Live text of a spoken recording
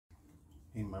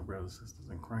Hey, my brothers and sisters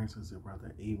in Christ, it's your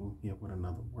brother Abel here with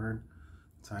another word.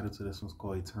 The title to this one's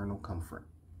called Eternal Comfort.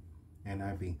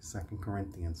 NIV, 2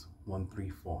 Corinthians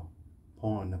 1:3-4.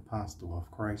 Paul, an apostle of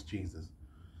Christ Jesus,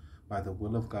 by the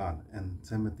will of God, and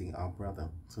Timothy, our brother,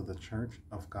 to the church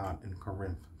of God in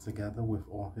Corinth, together with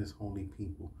all his holy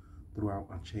people throughout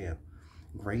Achaia.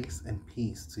 Grace and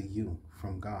peace to you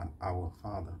from God our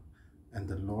Father and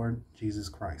the Lord Jesus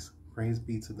Christ. Praise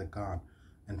be to the God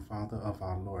and Father of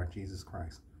our Lord Jesus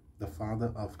Christ, the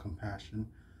Father of compassion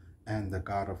and the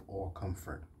God of all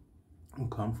comfort, who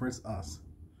comforts us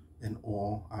in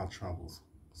all our troubles,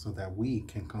 so that we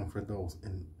can comfort those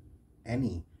in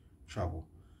any trouble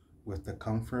with the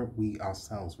comfort we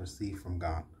ourselves receive from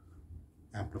God.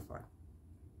 Amplified.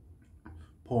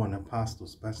 Paul, an apostle,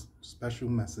 special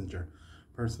messenger,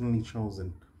 personally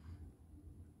chosen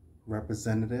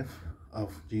representative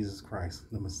of Jesus Christ,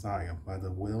 the Messiah, by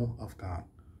the will of God,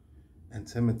 and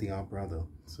Timothy, our brother,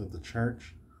 to the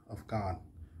church of God,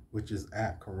 which is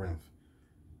at Corinth,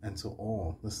 and to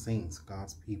all the saints,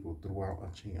 God's people throughout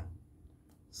Achaia.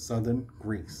 Southern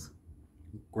Greece,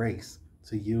 grace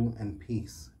to you and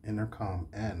peace, inner calm,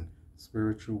 and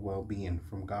spiritual well-being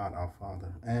from God our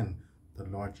Father and the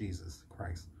Lord Jesus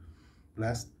Christ.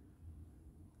 Blessed,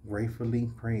 gratefully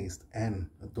praised, and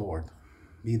adored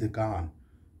be the God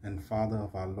and Father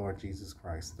of our Lord Jesus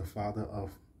Christ, the Father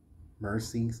of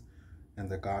mercies and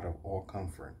the God of all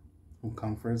comfort, who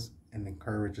comforts and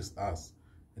encourages us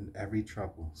in every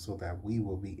trouble, so that we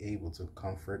will be able to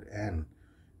comfort and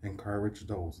encourage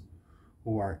those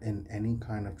who are in any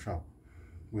kind of trouble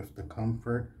with the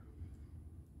comfort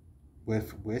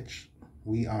with which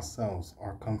we ourselves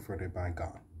are comforted by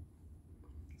God.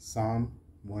 Psalm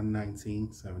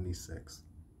 119:76.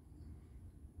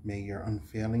 May your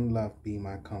unfailing love be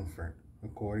my comfort,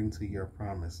 according to your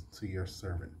promise to your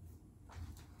servant.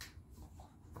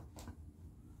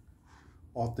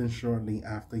 Often shortly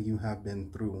after you have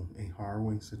been through a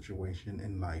harrowing situation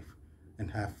in life and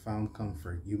have found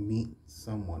comfort, you meet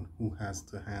someone who has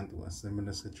to handle a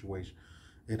similar situation.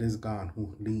 It is God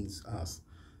who leads us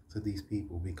to these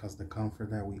people, because the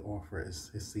comfort that we offer is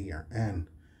sincere, and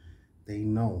they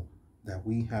know that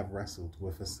we have wrestled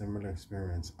with a similar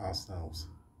experience ourselves.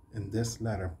 In this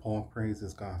letter, Paul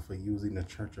praises God for using the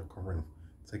church of Corinth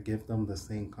to give them the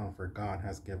same comfort God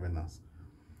has given us.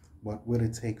 What would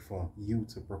it take for you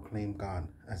to proclaim God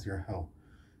as your help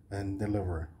and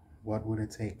deliverer? What would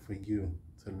it take for you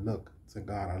to look to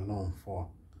God alone for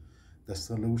the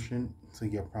solution to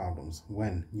your problems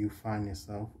when you find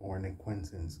yourself or an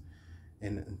acquaintance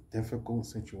in a difficult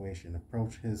situation?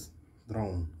 Approach his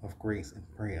throne of grace in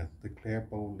prayer. Declare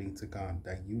boldly to God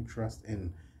that you trust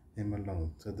in him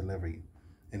alone to deliver you.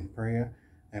 In prayer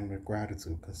and with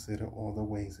gratitude, consider all the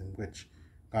ways in which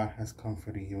God has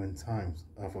comforted you in times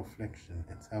of affliction,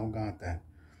 and tell God that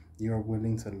you are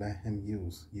willing to let him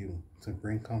use you to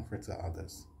bring comfort to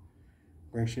others.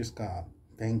 Gracious God,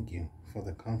 thank you for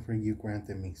the comfort you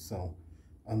granted me so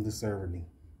undeservedly.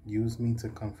 Use me to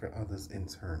comfort others in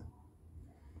turn.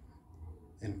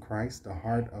 In Christ, the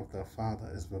heart of the Father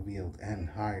is revealed, and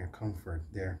higher comfort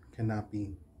there cannot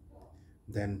be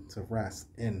than to rest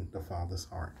in the Father's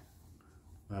heart.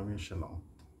 Love and shalom.